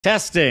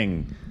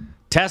Testing.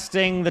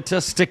 Testing the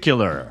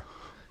testicular.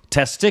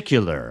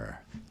 Testicular.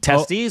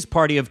 Testes,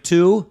 party of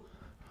two.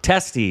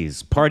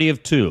 Testes, party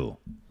of two.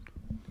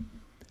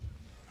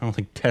 I don't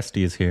think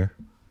testy is here.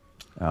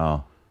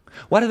 Oh.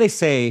 What do they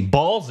say?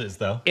 Balls is,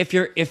 though. If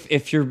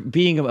you're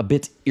being a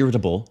bit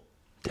irritable,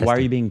 Testy. why are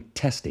you being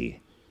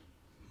testy?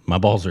 My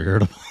balls are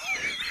irritable.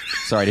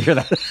 Sorry to hear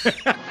that.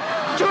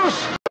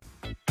 Juice!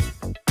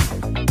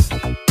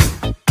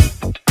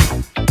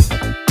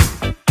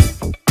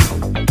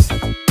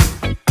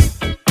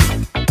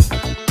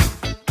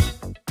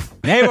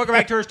 Hey, welcome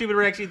back to our stupid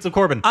reactions of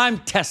Corbin. I'm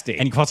testy.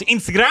 And you can follow us on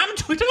Instagram,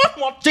 Twitter,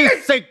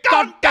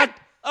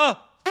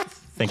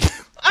 Thank you.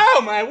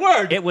 Oh, my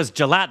word. It was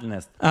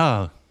gelatinous.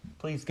 Oh,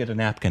 please get a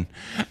napkin.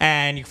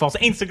 And you can follow us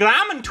on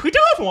Instagram and Twitter.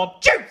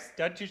 Juice.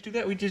 Did I just do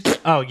that? We just...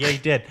 Oh, yeah, you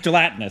did.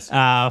 Gelatinous.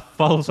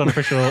 Follow us on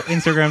official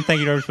Instagram. Thank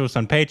you to everyone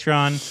on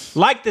Patreon.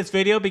 Like this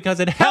video because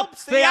it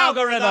helps the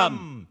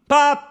algorithm.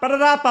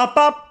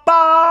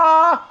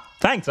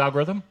 Thanks,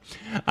 algorithm.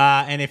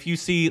 And if you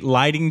see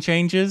lighting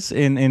changes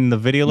in the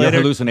video later,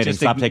 you're hallucinating.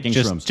 Stop taking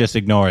shrooms. Just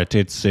ignore it.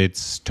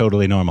 It's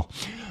totally normal.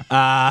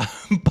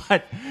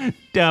 But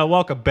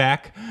welcome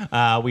back.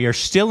 We are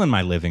still in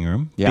my living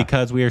room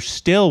because we are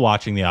still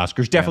watching the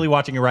Oscars. Definitely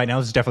watching it right now.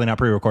 This is definitely not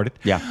pre-recorded.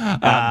 Yeah,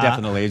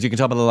 definitely. As you can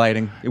tell by the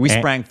lighting, we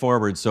sprang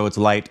forward, so it's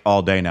light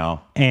all day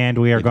now. And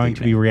we are going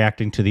to be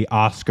reacting to the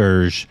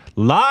Oscars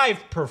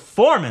live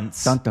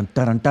performance dun, dun,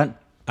 dun, dun, dun.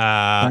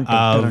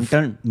 Of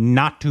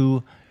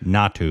Naatu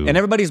Naatu. And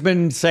everybody's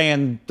been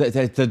saying that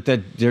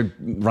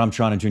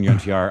Ramcharan and Junior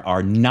NTR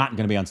are not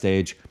going to be on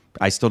stage.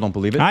 I still don't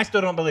believe it. I still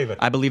don't believe it.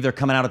 I believe they're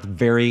coming out at the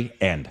very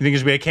end. You think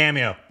it's going to be a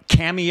cameo?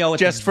 Cameo at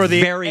just the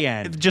very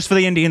end. Just for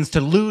the Indians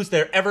to lose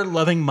their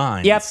ever-loving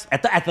minds. Yep,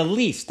 at the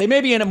least. They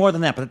may be in it more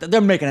than that, but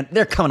they're making it.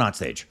 They're coming on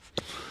stage.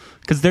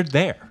 Because they're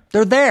there.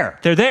 They're there.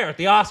 They're there at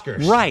the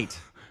Oscars. Right.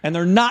 And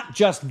they're not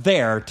just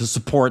there to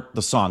support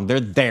the song. They're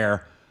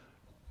there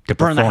to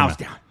burn the house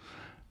down.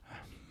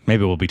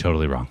 Maybe we'll be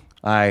totally wrong.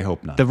 I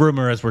hope not. The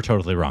rumor is we're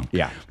totally wrong.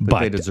 Yeah, but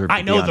they deserve to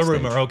I know be on the stage.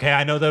 rumor, okay?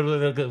 I know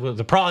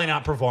they're probably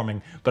not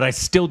performing, but I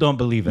still don't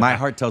believe it. My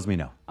heart tells me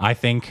no. I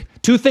think...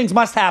 Two things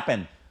must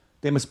happen.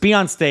 They must be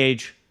on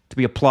stage to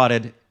be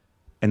applauded,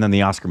 and then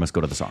the Oscar must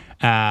go to the song.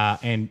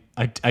 And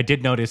I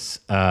did notice,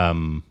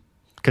 because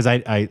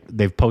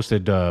they've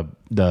posted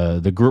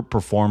the group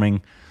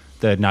performing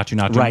the Naatu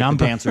Naatu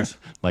number. The dancers.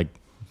 Like,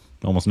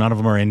 almost none of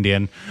them are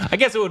Indian. I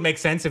guess it would make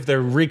sense if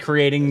they're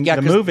recreating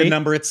the movie. The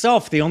number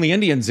itself, the only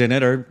Indians in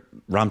it are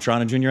Ramcharan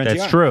and Junior NTR.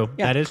 That's true.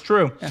 Yeah. That is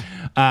true.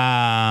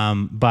 Yeah.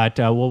 But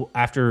well,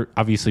 after,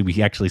 obviously,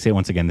 we actually say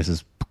once again, this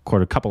is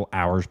recorded a couple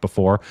hours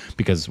before,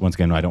 because once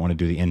again, I don't want to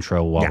do the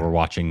intro while we're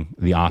watching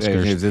the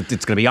Oscars.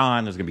 It's going to be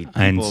on. There's going to be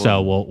people. And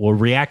so we'll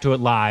react to it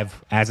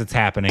live as it's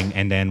happening,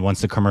 and then once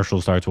the commercial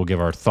starts, we'll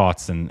give our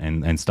thoughts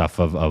and stuff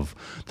of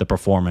the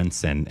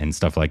performance and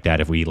stuff like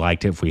that. If we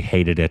liked it, if we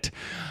hated it,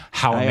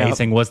 how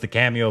amazing was the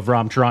cameo of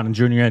Ramcharan and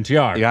Junior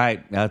NTR? Yeah,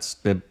 right. That's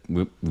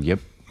yep.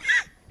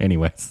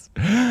 Anyways,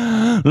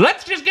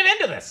 let's just get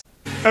into this.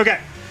 Okay.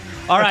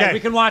 All right, we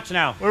can watch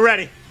now. We're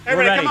ready.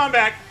 Everybody, come on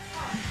back.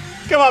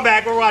 Come on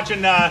back. We're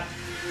watching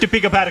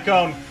Topeka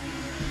Patacone.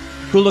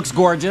 Who looks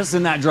gorgeous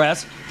in that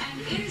dress?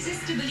 An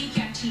irresistibly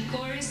catchy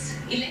chorus,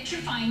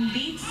 electrifying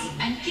beats,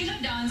 and killer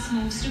dance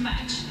moves to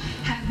match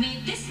have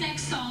made this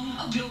next song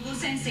a global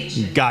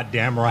sensation.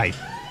 Goddamn right.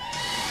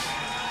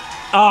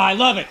 Oh, I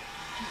love it.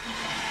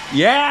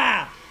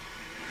 Yeah.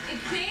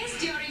 It plays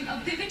during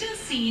a pivotal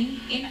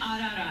scene in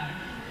RRR,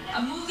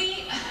 a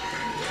movie.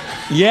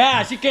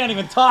 Yeah, she can't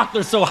even talk.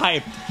 They're so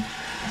hyped.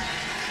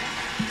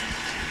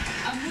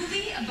 A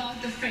movie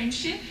about the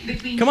friendship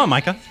between Come on,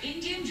 Micah.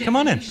 Indian Come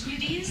on in.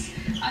 revolutionaries,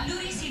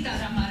 Alluri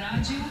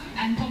Sitaramaraju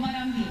and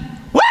Komaram Bhim.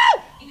 Woo!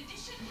 In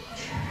addition,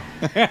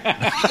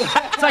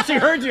 It's actually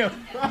heard you.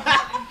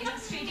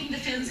 illustrating the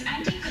film's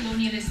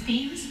anti-colonialist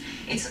themes,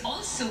 it's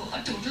also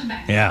a total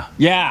banger. Yeah.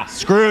 Yeah.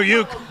 Screw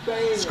you.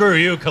 Screw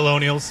you,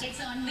 colonials. It's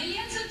on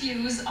millions of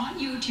views on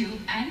YouTube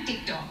and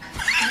TikTok,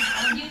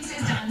 has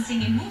audiences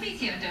dancing in movie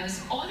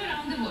theaters all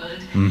around the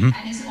world,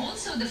 and is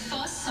also the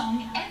first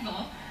song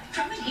ever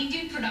from an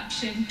Indian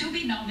production to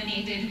be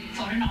nominated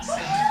for an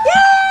Oscar.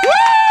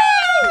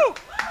 Woo!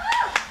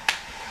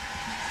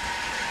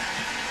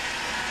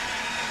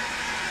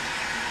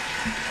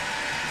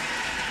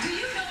 Do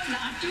you know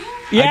Naatu?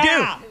 Yeah. I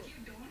do. If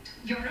you don't,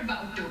 you're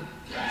about to.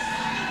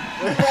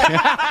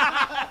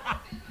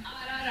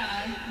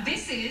 RRR,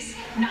 this is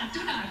Naatu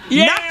Naatu.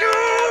 Yeah.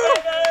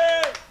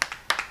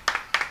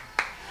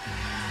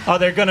 Oh,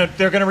 they're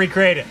gonna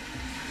recreate it.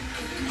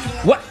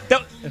 What?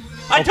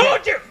 I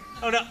told you.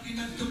 Oh no.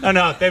 Oh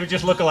no, they were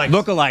just lookalikes.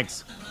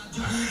 Lookalikes.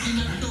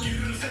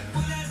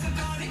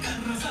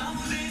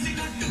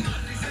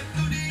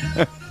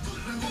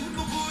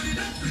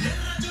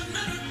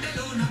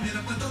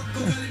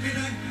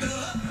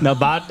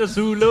 Nabata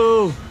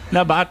Zulu.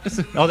 Nabata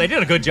Zulu. Oh, they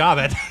did a good job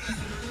at.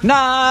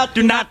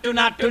 Naatu Naatu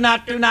Naatu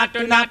Naatu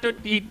Naatu Naatu.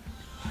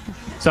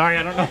 Sorry,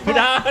 I don't know.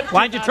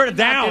 Why'd you turn it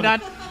down?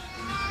 Naatu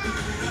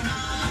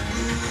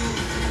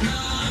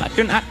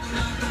Naatu.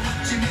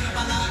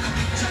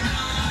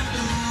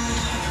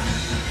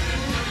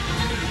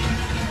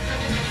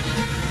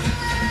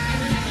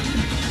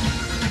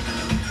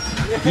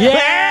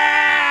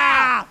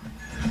 Yeah!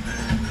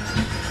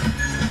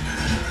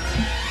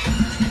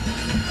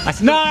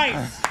 That's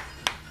nice.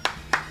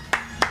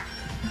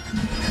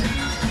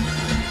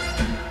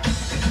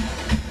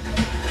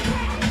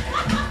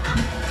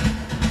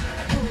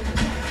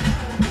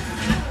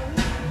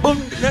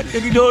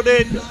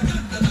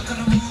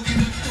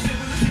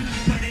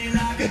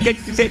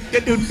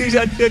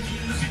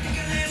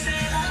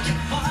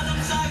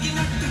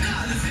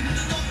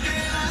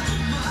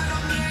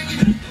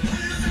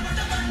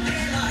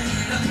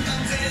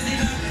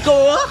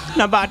 Go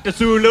Nabata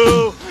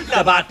Zulu,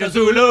 Nabata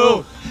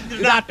Zulu.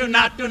 Naatu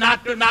Naatu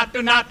Naatu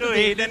Naatu Naatu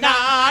Hele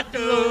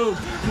Naatu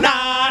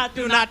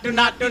Naatu Naatu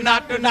Naatu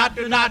Naatu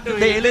Naatu Naatu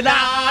Hele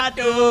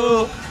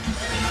Naatu.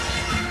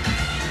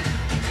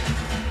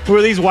 Who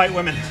are these white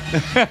women?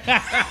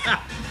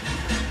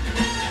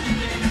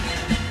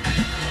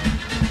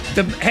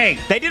 Hey,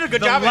 They did a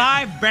good the job.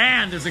 live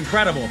band is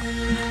incredible.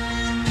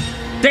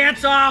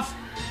 Dance off.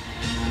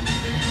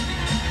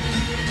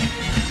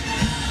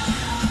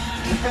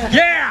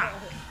 Yeah.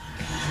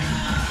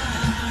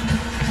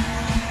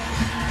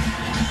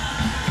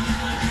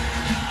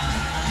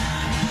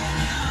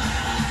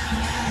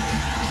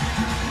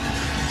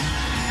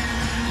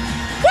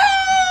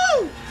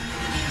 Woo!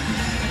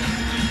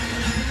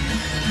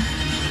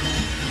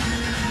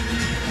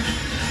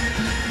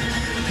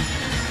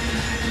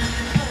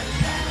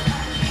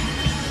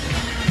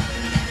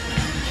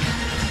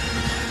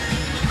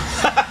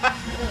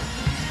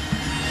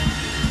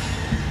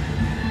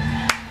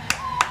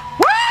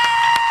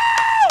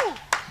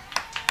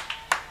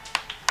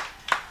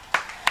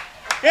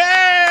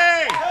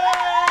 Yay!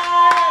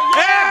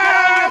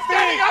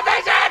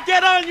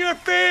 Get on your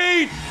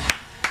feet!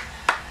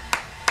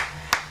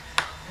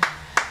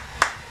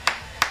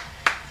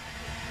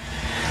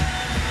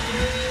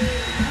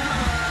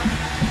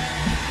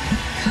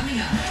 Coming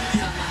up,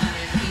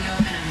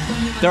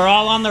 They're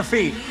all on their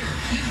feet.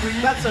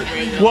 That's so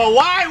great. Well,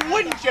 why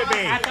wouldn't you be?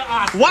 At the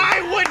Oscars.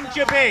 Why wouldn't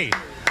you be?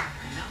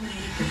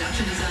 nominated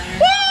production designer.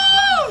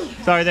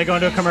 Sorry, they're going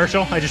to a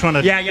commercial. I just want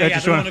to. Yeah.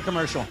 Just They're wanna, on a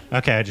commercial.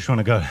 okay, I just want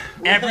to go.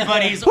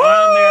 Everybody's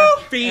on their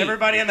feet.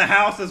 Everybody in the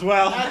house as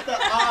well. At the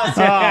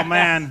Oscars. Oh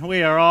man,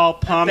 we are all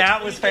pumped.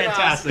 That was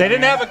fantastic. They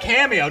didn't have a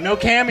cameo. No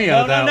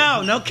cameo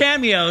though. No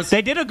cameos.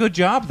 They did a good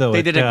job though.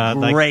 They did a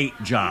great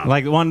job.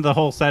 Like one the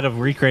whole set of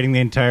recreating the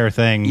entire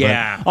thing.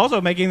 Yeah. But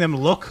also making them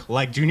look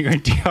like Junior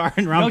NTR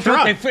and Ram no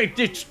joke, they Charan.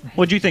 faked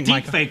What'd you think, deep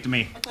Mike? faked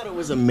me. I thought it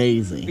was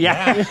amazing.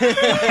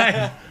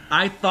 Yeah.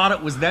 I thought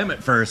it was them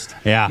at first.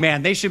 Yeah.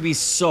 Man, they should be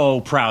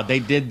so proud. They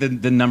did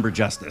the number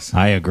justice.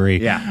 I agree.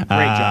 Yeah, great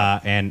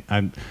job.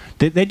 And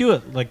they do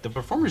it like the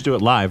performers do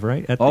it live,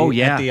 right? At the, Oh,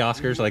 yeah. At the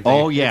Oscars, like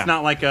Oh, yeah. It's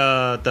not like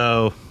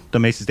the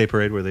Macy's Day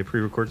Parade where they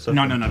pre-record stuff.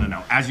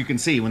 No. As you can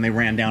see, when they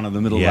ran down in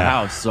the middle of the Yeah.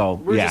 house, so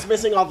We're yeah, just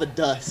missing all the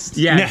dust.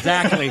 yeah,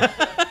 exactly.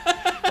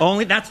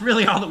 Only that's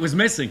really all that was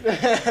missing.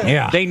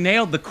 Yeah. They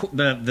nailed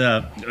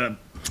the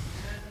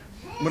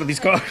what are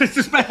these called?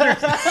 Suspenders.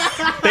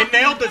 They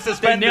nailed the suspenders.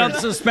 They nailed the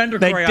suspender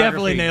They choreography.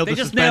 definitely nailed They the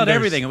just nailed suspenders.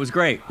 everything. It was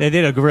great. They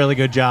did a really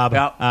good job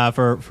Yep.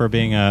 for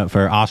being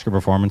for Oscar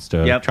performance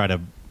to Yep. try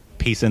to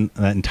piece in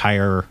that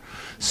entire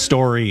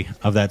story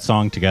of that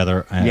song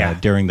together Yeah.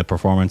 during the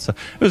performance. It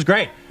was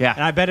great. Yeah.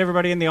 And I bet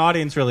everybody in the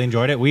audience really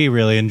enjoyed it. We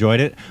really enjoyed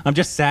it. I'm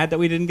just sad that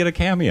we didn't get a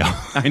cameo.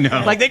 I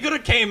know. Like they could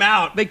have came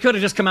out They could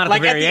have just come out at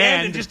like the at very the end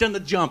end. and just done the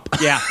jump.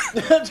 Yeah.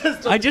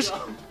 I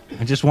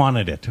just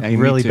wanted it Hey, me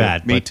really too.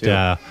 bad. Me but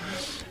too.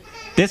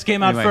 this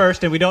came out Anyway.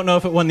 first, and we don't know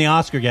if it won the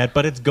Oscar yet,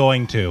 but it's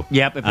going to.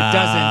 Yep, if it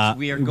doesn't,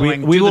 we are going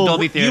to the will,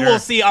 Dolby Theater, You will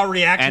see our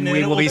reaction, and and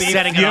we it will be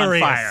setting it on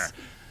furious. fire.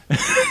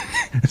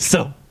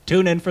 So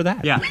tune in for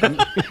that. Yeah.